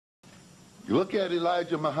You look at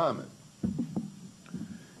Elijah Muhammad,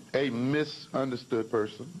 a misunderstood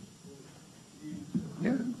person.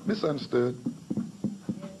 Yeah, misunderstood.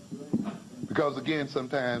 Because again,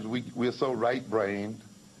 sometimes we're so right-brained,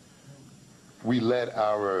 we let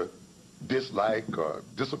our dislike or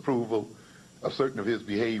disapproval of certain of his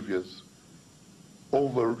behaviors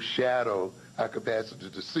overshadow our capacity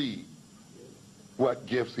to see what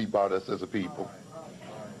gifts he brought us as a people,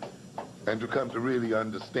 and to come to really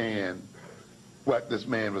understand what this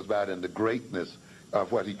man was about and the greatness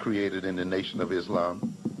of what he created in the Nation of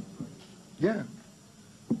Islam. Yeah.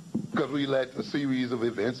 Because we let a series of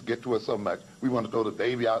events get to us so much, we want to throw the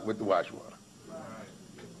baby out with the wash water.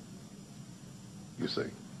 You see.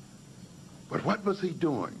 But what was he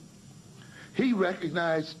doing? He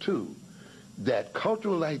recognized, too, that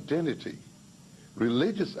cultural identity,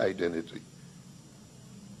 religious identity,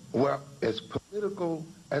 were as political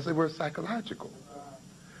as they were psychological,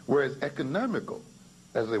 were as economical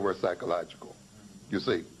as they were psychological, you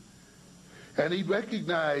see. And he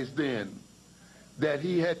recognized then that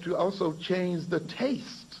he had to also change the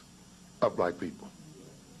taste of black people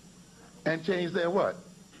and change their what?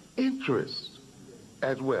 Interest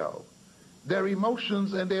as well. Their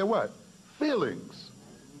emotions and their what? Feelings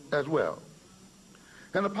as well.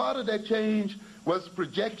 And a part of that change was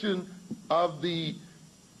projection of the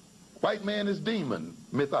white man is demon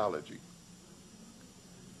mythology,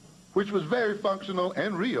 which was very functional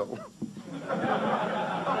and real.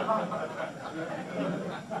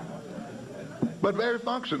 But very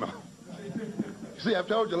functional. You see, I've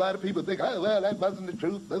told you, a lot of people think, oh, well, that wasn't the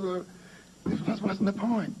truth. That wasn't the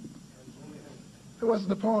point. It wasn't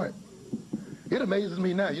the point. It amazes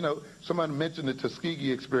me now. You know, someone mentioned the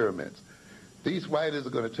Tuskegee experiments. These whites are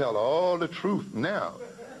going to tell all the truth now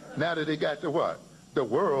that they got the what? The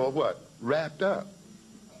world, what? Wrapped up.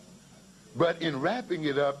 But in wrapping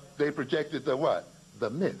it up, they projected the what? The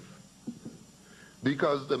myth.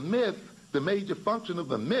 Because the myth, the major function of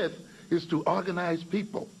the myth is to organize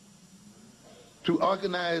people, to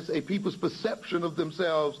organize a people's perception of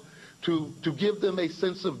themselves, to give them a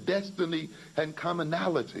sense of destiny and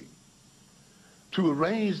commonality, to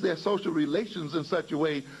arrange their social relations in such a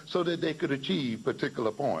way so that they could achieve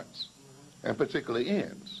particular points and particular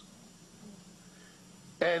ends.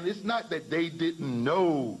 And it's not that they didn't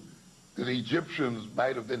know that the Egyptians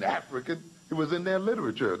might have been African. It was in their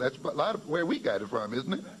literature. That's a lot of where we got it from,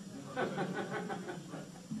 isn't it?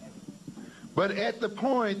 But at the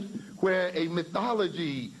point where a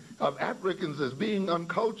mythology of Africans as being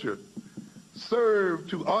uncultured served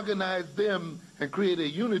to organize them and create a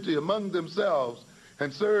unity among themselves,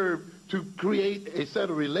 and served to create a set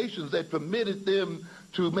of relations that permitted them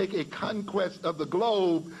to make a conquest of the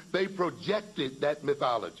globe, they projected that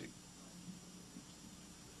mythology.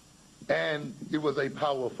 And it was a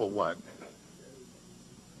powerful one.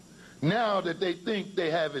 Now that they think they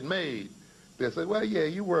have it made, they say, well, yeah,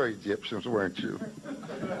 you were Egyptians, weren't you?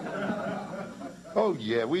 Oh,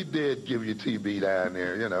 yeah, we did give you TB down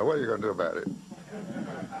there. You know, what are you going to do about it?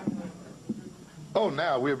 Oh,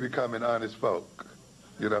 now we're becoming honest folk.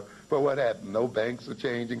 You know, but what happened? No banks are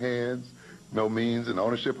changing hands. No means and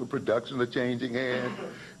ownership of production are changing hands.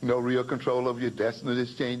 No real control of your destiny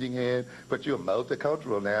is changing hands. But you're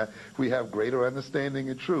multicultural now. We have greater understanding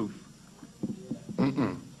and truth.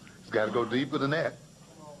 It's got to go deeper than that.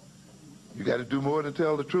 You got to do more than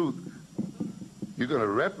tell the truth. You're going to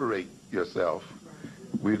reparate yourself.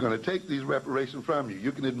 We're going to take these reparations from you.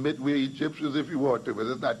 You can admit we're Egyptians if you want to, but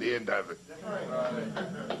that's not the end of it.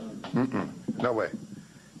 No way.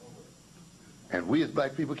 And we as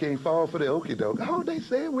black people can't fall for the okie doke. Oh, they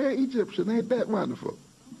say we're Egyptian. Ain't that wonderful?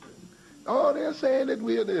 Oh, they're saying that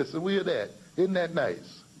we're this and we're that. Isn't that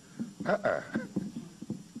nice?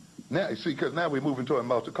 Now, you see, because now we're moving toward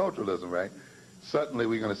multiculturalism, right? Suddenly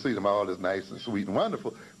we're going to see them all as nice and sweet and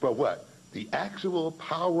wonderful. But what? The actual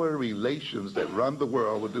power relations that run the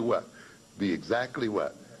world will do what? Be exactly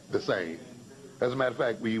what? The same. As a matter of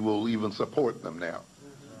fact, we will even support them now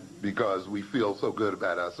because we feel so good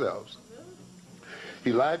about ourselves.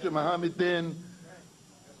 Elijah Muhammad then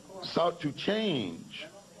sought to change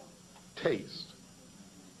taste.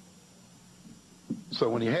 So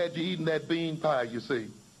when he had you eating that bean pie, you see,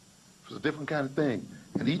 it was a different kind of thing.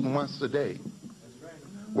 And eating once a day.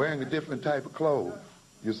 Wearing a different type of clothes,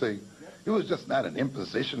 you see. It was just not an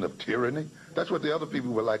imposition of tyranny. That's what the other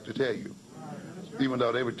people would like to tell you. Even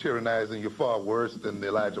though they were tyrannizing you far worse than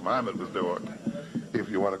Elijah Muhammad was doing, if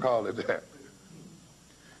you want to call it that.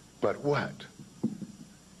 But what?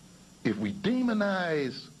 If we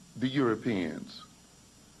demonize the Europeans,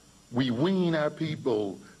 we wean our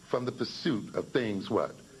people from the pursuit of things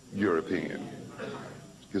what? European.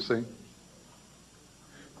 You see?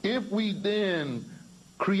 if we then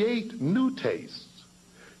create new tastes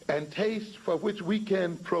and tastes for which we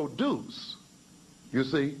can produce, you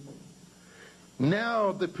see,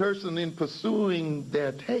 now the person in pursuing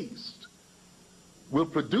their taste will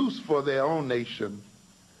produce for their own nation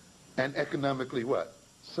and economically what?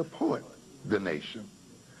 Support the nation.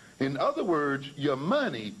 In other words, your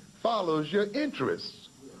money follows your interests.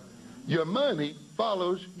 Your money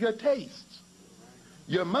follows your tastes.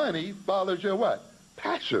 Your money follows your what?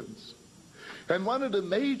 Passions. And one of the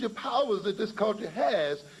major powers that this culture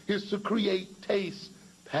has is to create tastes,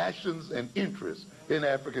 passions, and interests in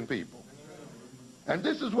African people. And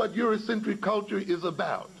this is what Eurocentric culture is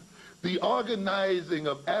about. The organizing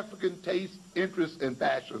of African tastes, interests, and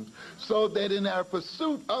passions, so that in our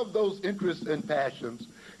pursuit of those interests and passions,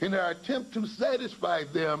 in our attempt to satisfy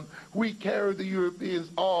them, we carry the Europeans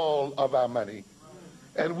all of our money,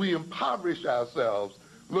 and we impoverish ourselves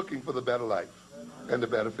looking for the better life and the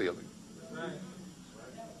better feeling.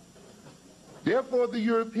 Therefore, the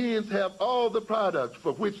Europeans have all the products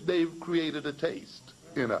for which they've created a taste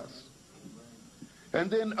in us. And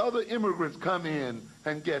then other immigrants come in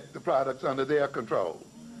and get the products under their control.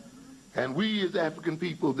 And we as African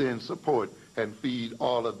people then support and feed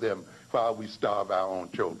all of them while we starve our own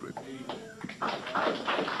children.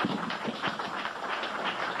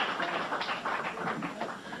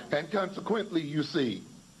 And consequently, you see,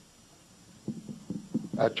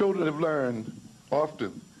 our children have learned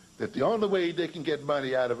often that the only way they can get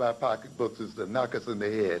money out of our pocketbooks is to knock us in the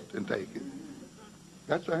head and take it.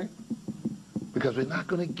 That's right. Because they're not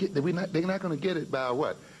going to get it by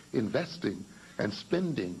what? Investing and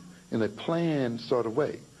spending in a planned sort of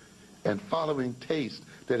way and following tastes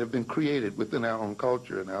that have been created within our own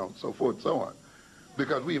culture and our own so forth and so on.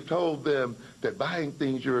 Because we have told them that buying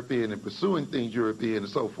things European and pursuing things European and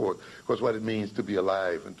so forth was what it means to be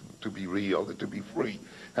alive and to be real and to be free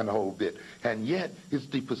and the whole bit. And yet it's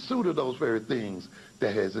the pursuit of those very things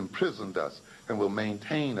that has imprisoned us and will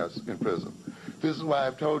maintain us in prison. This is why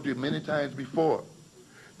I've told you many times before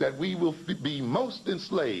that we will be most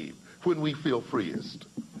enslaved when we feel freest.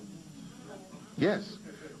 Yes,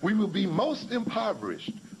 we will be most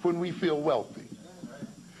impoverished when we feel wealthy.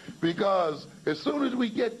 Because as soon as we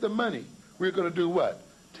get the money, we're going to do what?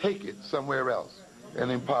 Take it somewhere else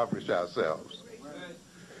and impoverish ourselves.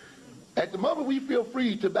 At the moment we feel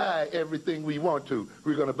free to buy everything we want to,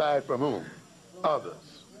 we're going to buy it from whom?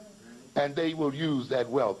 Others. And they will use that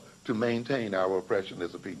wealth to maintain our oppression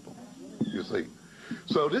as a people, you see.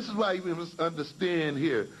 So this is why we must understand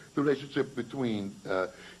here the relationship between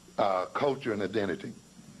culture and identity.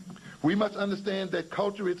 We must understand that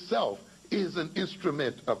culture itself is an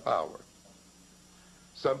instrument of power.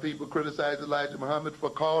 Some people criticize Elijah Muhammad for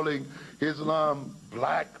calling Islam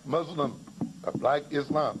black Muslim, or black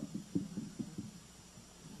Islam.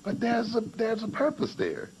 But there's a purpose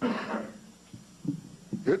there.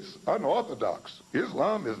 It's unorthodox.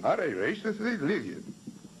 Islam is not a racist religion.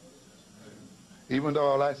 Even though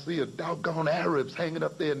all I see are doggone Arabs hanging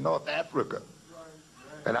up there in North Africa.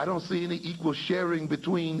 And I don't see any equal sharing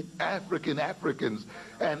between African Africans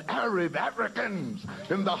and Arab Africans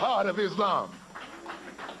in the heart of Islam.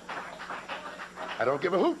 I don't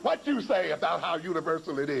give a hoot what you say about how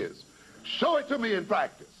universal it is. Show it to me in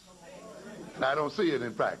practice. And I don't see it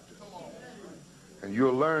in practice. And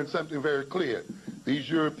you'll learn something very clear. These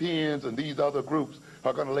Europeans and these other groups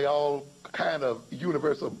are going to lay all kind of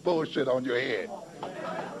universal bullshit on your head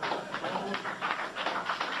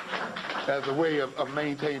as a way of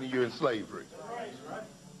maintaining you in slavery.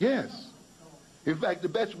 Yes. In fact, the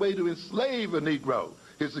best way to enslave a Negro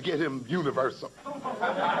is to get him universal.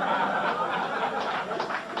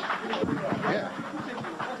 Yeah.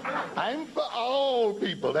 I'm for all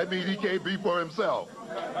people. That means he can't be for himself.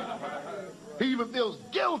 He even feels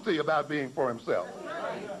guilty about being for himself.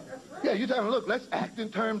 Yeah, you tell him, look, let's act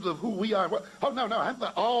in terms of who we are. Oh, no, I'm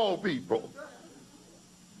for all people.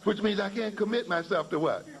 Which means I can't commit myself to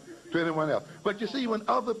what? To anyone else. But you see, when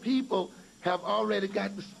other people have already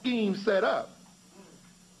got the scheme set up,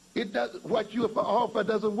 it does, what you are for all for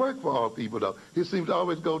doesn't work for all people, though. It seems to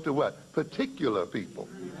always go to what? Particular people.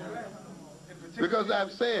 Because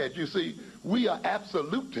I've said, you see, we are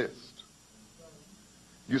absolutists.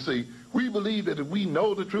 You see, we believe that if we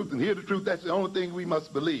know the truth and hear the truth, that's the only thing we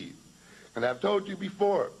must believe. And I've told you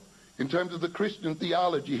before, in terms of the Christian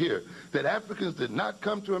theology here, that Africans did not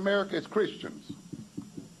come to America as Christians.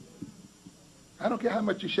 I don't care how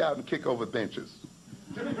much you shout and kick over benches.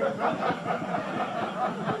 You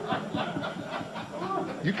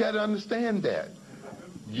got to understand that.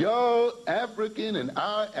 Your African and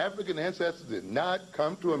our African ancestors did not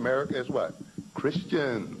come to America as what?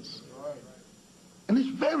 Christians. And it's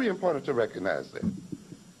very important to recognize that.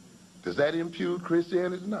 Does that impute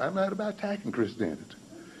Christianity? No, I'm not about attacking Christianity.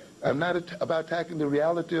 I'm not about attacking the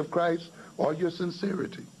reality of Christ or your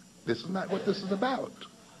sincerity. This is not what this is about.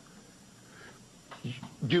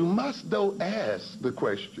 You must, though, ask the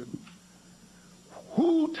question,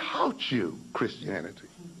 who taught you Christianity?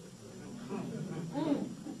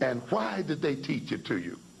 And why did they teach it to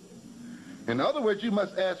you? In other words, you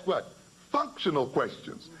must ask what? Functional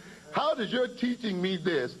questions. How does your teaching me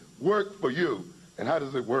this work for you? And how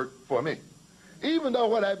does it work for me? Even though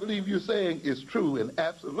what I believe you're saying is true and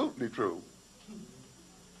absolutely true,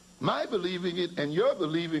 my believing it and your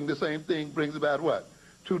believing the same thing brings about what?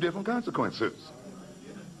 Two different consequences.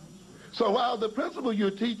 So while the principle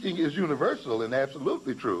you're teaching is universal and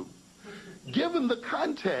absolutely true, given the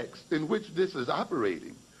context in which this is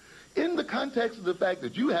operating, in the context of the fact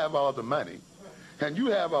that you have all the money and you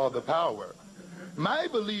have all the power, my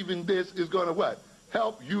believing this is going to what?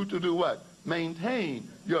 Help you to do what? Maintain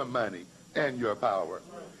your money and your power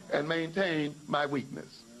and maintain my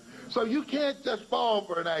weakness. So you can't just fall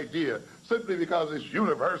for an idea simply because it's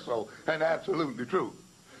universal and absolutely true.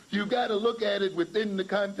 You've got to look at it within the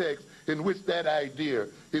context in which that idea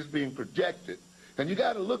is being projected. And you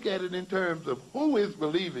got to look at it in terms of who is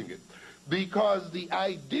believing it, because the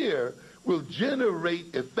idea will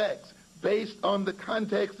generate effects based on the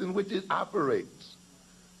context in which it operates,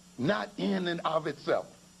 not in and of itself.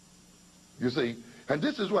 You see, and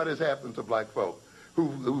this is what has happened to black folk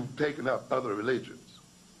who've taken up other religions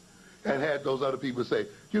and had those other people say,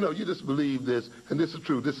 you know, you just believe this, and this is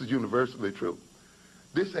true, this is universally true.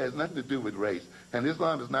 This has nothing to do with race, and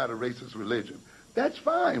Islam is not a racist religion. That's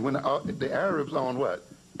fine when the Arabs own what?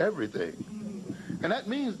 Everything. And that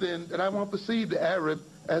means then that I won't perceive the Arab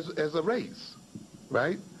as a race,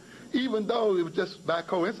 right? Even though it was just by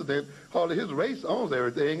coincidence, all of his race owns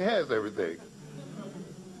everything, has everything.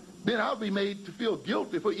 Then I'll be made to feel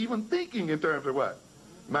guilty for even thinking in terms of what?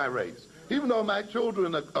 My race. Even though my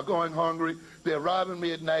children are going hungry, they're robbing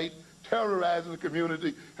me at night, terrorizing the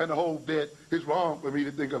community, and the whole bit, it's wrong for me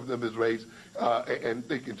to think of them as race and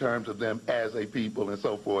think in terms of them as a people and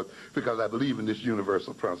so forth, because I believe in this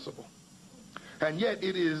universal principle. And yet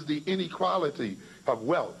it is the inequality of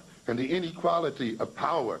wealth and the inequality of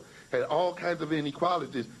power and all kinds of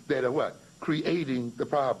inequalities that are what? Creating the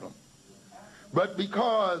problem. But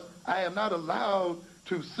because I am not allowed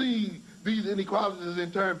to see these inequalities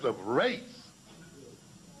in terms of race,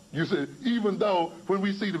 you see, even though when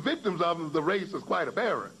we see the victims of them, the race is quite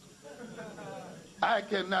apparent, I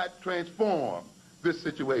cannot transform this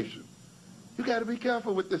situation. You got to be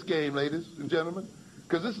careful with this game, ladies and gentlemen,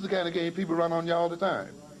 because this is the kind of game people run on you all the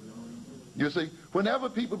time. You see, whenever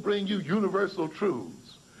people bring you universal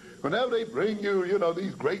truths, whenever they bring you, you know,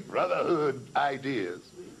 these great brotherhood ideas,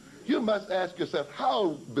 you must ask yourself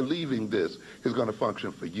how believing this is going to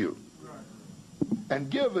function for you. And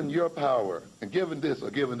given your power, and given this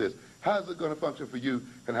or given this, how's it going to function for you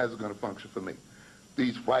and how's it going to function for me?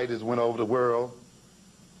 These fighters went over the world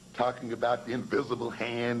talking about the invisible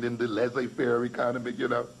hand in the laissez-faire economy, you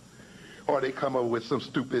know. Or they come up with some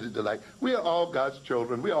stupidity like, we are all God's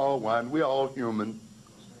children, we are all one, we are all human.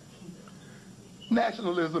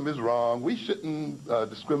 Nationalism is wrong, we shouldn't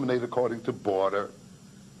discriminate according to border.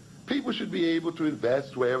 People should be able to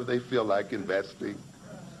invest wherever they feel like investing,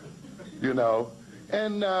 you know.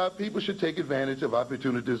 And people should take advantage of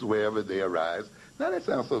opportunities wherever they arise. Now that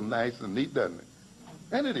sounds so nice and neat, doesn't it?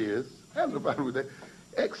 And it is. I have no problem with that.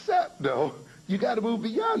 Except, though, you got to move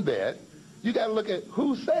beyond that. You got to look at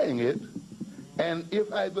who's saying it, and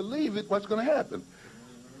if I believe it, what's going to happen?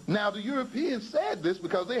 Now, the Europeans said this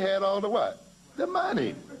because they had all the what? The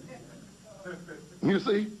money. You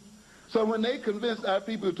see? So when they convinced our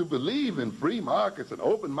people to believe in free markets and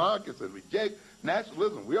open markets and reject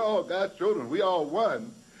nationalism, we all God's children, we all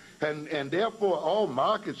one, and therefore all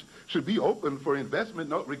markets should be open for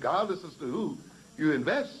investment regardless as to who you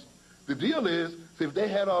invest. The deal is, if they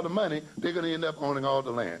had all the money, they're going to end up owning all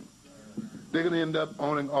the land. They're going to end up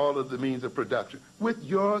owning all of the means of production with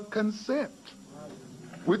your consent,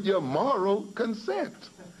 with your moral consent.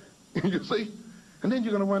 You see? And then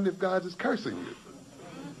you're going to wonder if God is cursing you.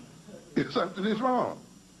 If something is wrong.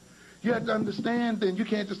 You have to understand, then you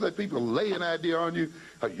can't just let people lay an idea on you,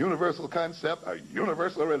 a universal concept, a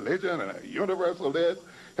universal religion, and a universal this,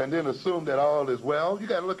 and then assume that all is well. You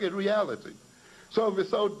got to look at reality. So if it's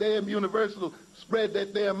so damn universal, spread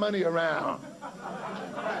that damn money around.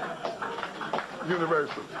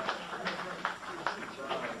 Universal.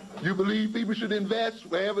 You believe people should invest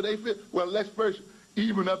wherever they fit? Well, let's first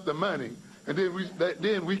even up the money. And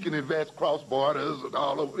then we can invest cross borders and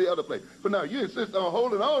all over the other place. But no, you insist on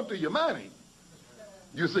holding on to your money.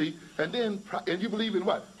 You see? And then, and you believe in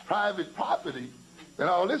what? Private property and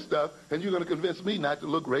all this stuff, and you're going to convince me not to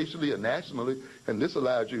look racially or nationally, and this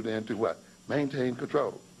allows you then to what? Maintain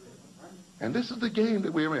control. And this is the game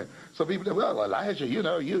that we're in. So people say, well, Elijah, you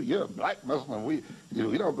know, you're a black Muslim. We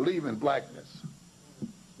don't believe in blackness.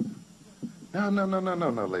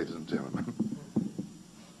 No, ladies and gentlemen.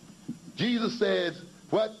 Jesus says,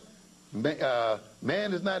 what?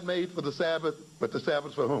 Man is not made for the Sabbath, but the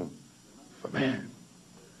Sabbath for whom? For man.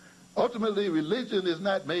 Ultimately, religion is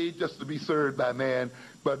not made just to be served by man,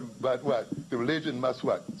 but what? The religion must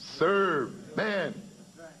what? Serve man.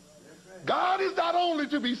 God is not only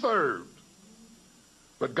to be served,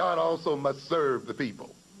 but God also must serve the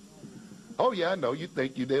people. Oh yeah, I know, you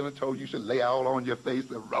think you never told you should lay all on your face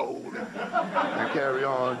and roll and carry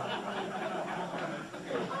on.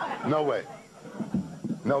 No way.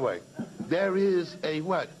 No way. There is a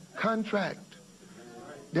what? Contract.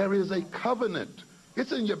 There is a covenant.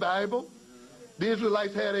 It's in your Bible. The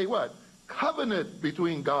Israelites had a what? Covenant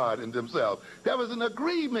between God and themselves. There was an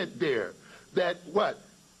agreement there that what?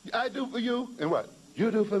 I do for you and what? You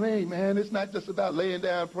do for me, man. It's not just about laying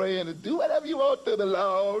down praying and do whatever you want to the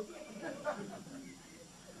Lord.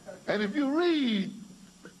 And if you read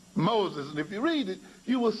Moses, and if you read it,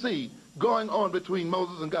 you will see going on between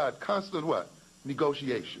Moses and God, constant what?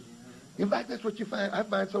 Negotiation. In fact, that's what I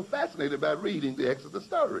find so fascinating about reading the Exodus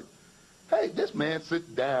story. Hey, this man sits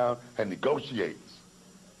down and negotiates.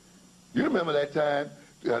 You remember that time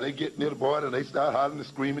they get near the border and they start hollering and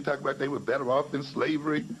screaming, talking about they were better off than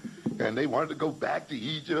slavery, and they wanted to go back to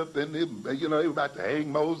Egypt, and they were about to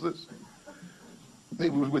hang Moses. They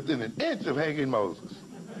were within an inch of hanging Moses.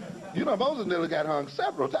 You know, Moses nearly got hung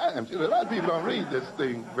several times. You know, a lot of people don't read this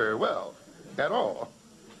thing very well at all.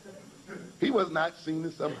 He was not seen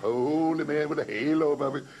as some holy man with a halo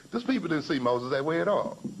above it. Those people didn't see Moses that way at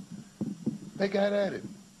all. They got at him.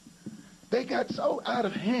 They got so out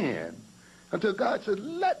of hand until God said,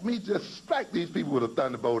 let me just strike these people with a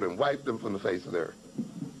thunderbolt and wipe them from the face of the earth.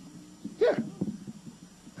 Yeah.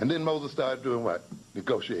 And then Moses started doing what?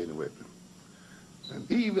 Negotiating with them.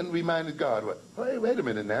 And even reminded God, what? Hey, wait a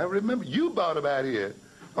minute now. Remember, you brought them out here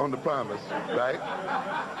on the promise, right?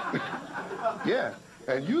 Yeah.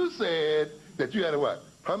 And you said that you had a what?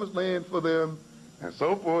 Promised land for them, and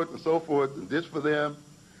so forth, and this for them.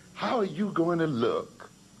 How are you going to look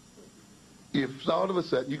if all of a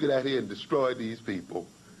sudden you get out here and destroy these people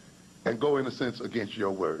and go, in a sense, against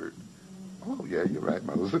your word? Oh, yeah, you're right,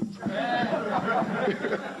 Moses.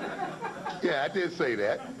 Yeah, I did say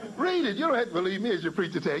that. Read it. You don't have to believe me as your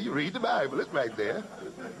preacher tell you. Read the Bible. It's right there.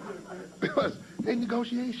 Because a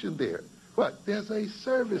negotiation there. What? There's a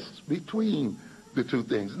service between the two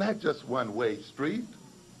things, not just one-way street.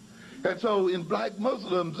 And so in black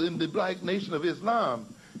Muslims, in the black nation of Islam,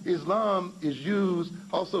 Islam is used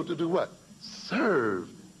also to do what? Serve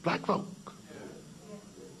black folk.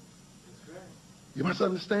 You must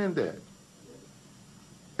understand that.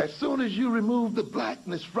 As soon as you remove the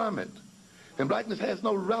blackness from it, and blackness has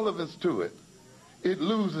no relevance to it, it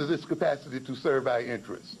loses its capacity to serve our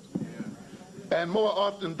interests. And more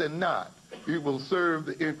often than not, it will serve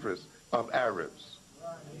the interests of Arabs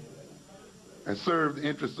and serve the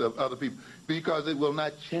interests of other people, because it will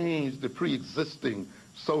not change the pre-existing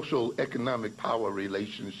social economic power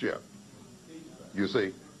relationship. You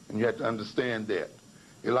see? And you have to understand that.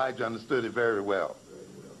 Elijah understood it very well.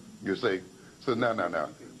 You see? So no.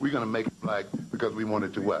 We're going to make it black because we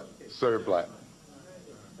wanted to what? Serve black.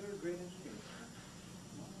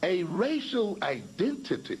 A racial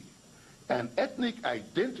identity, an ethnic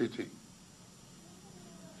identity,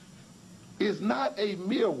 is not a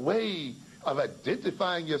mere way of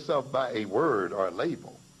identifying yourself by a word or a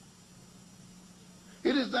label.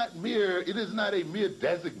 It is not a mere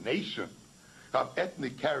designation of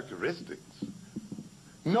ethnic characteristics,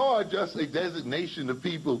 nor just a designation of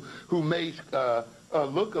people who may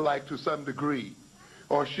look alike to some degree,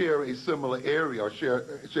 or share a similar area, or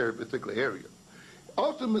share a particular area.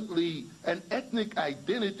 Ultimately, an ethnic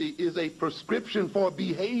identity is a prescription for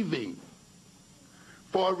behaving,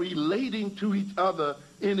 for relating to each other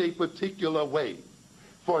in a particular way,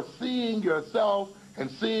 for seeing yourself and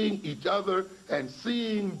seeing each other and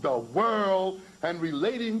seeing the world and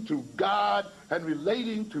relating to God and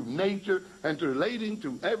relating to nature and to relating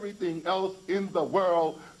to everything else in the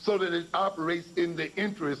world so that it operates in the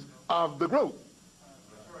interest of the group.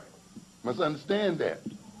 Must understand that.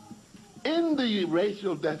 In the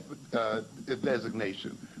racial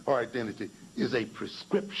designation or identity is a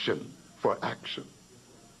prescription for action,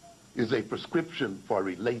 is a prescription for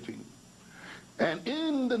relating. And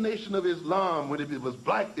in the nation of Islam, when it was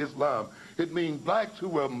black Islam, It means blacks who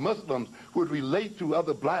were Muslims would relate to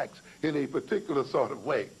other blacks in a particular sort of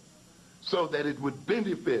way so that it would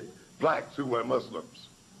benefit blacks who were Muslims.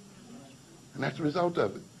 And that's the result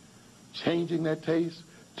of it. Changing their taste,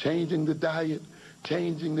 changing the diet,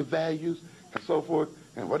 changing the values, and so forth.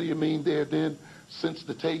 And what do you mean there then? Since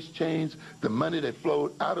the taste changed, the money that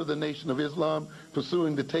flowed out of the Nation of Islam,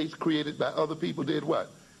 pursuing the taste created by other people, did what?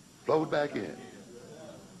 Flowed back in.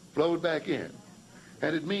 Flowed back in.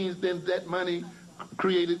 And it means then that money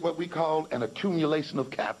created what we call an accumulation of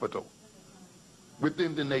capital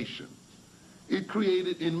within the nation. It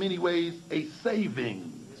created, in many ways, a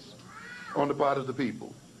savings on the part of the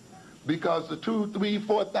people. Because the $2,000,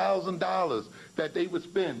 $3,000, $4,000 that they would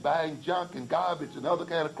spend buying junk and garbage and other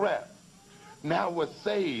kind of crap now was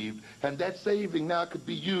saved, and that saving now could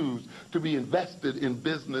be used to be invested in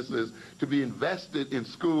businesses, to be invested in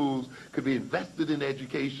schools, could be invested in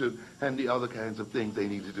education and the other kinds of things they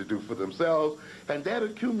needed to do for themselves. And that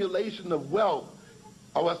accumulation of wealth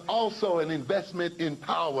was also an investment in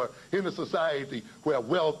power in a society where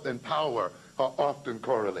wealth and power are often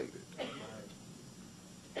correlated.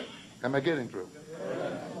 Am I getting through?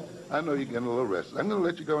 I know you're getting a little restless. I'm going to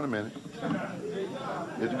let you go in a minute.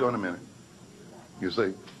 Let you go in a minute. You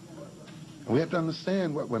see, we have to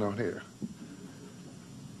understand what went on here.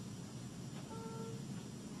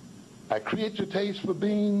 I create your taste for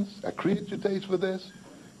beans. I create your taste for this.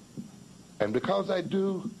 And because I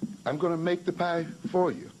do, I'm going to make the pie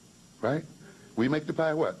for you, right? We make the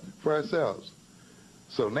pie what? For ourselves.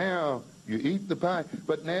 So now you eat the pie,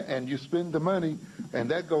 but now, and you spend the money,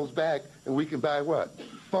 and that goes back, and we can buy what?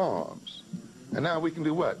 Farms. And now we can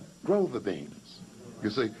do what? Grow the beans.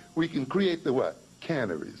 You see, we can create the what?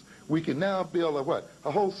 Canneries. We can now build a what?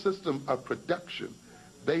 A whole system of production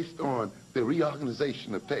based on the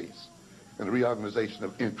reorganization of taste and the reorganization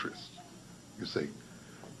of interest. You see,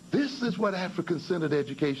 this is what African-centered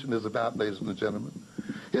education is about, ladies and gentlemen.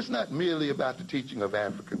 It's not merely about the teaching of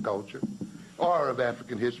African culture or of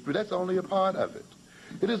African history. That's only a part of it.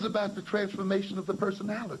 It is about the transformation of the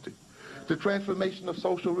personality, the transformation of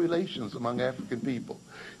social relations among African people.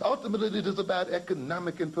 Ultimately, it is about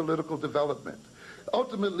economic and political development.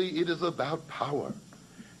 Ultimately, it is about power.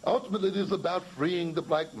 Ultimately, it is about freeing the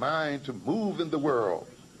black mind to move in the world,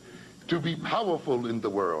 to be powerful in the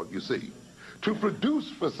world, you see, to produce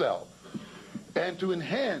for self, and to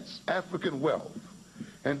enhance African wealth,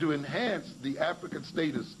 and to enhance the African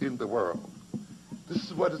status in the world. This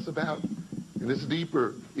is what it's about, and it's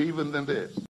deeper even than this.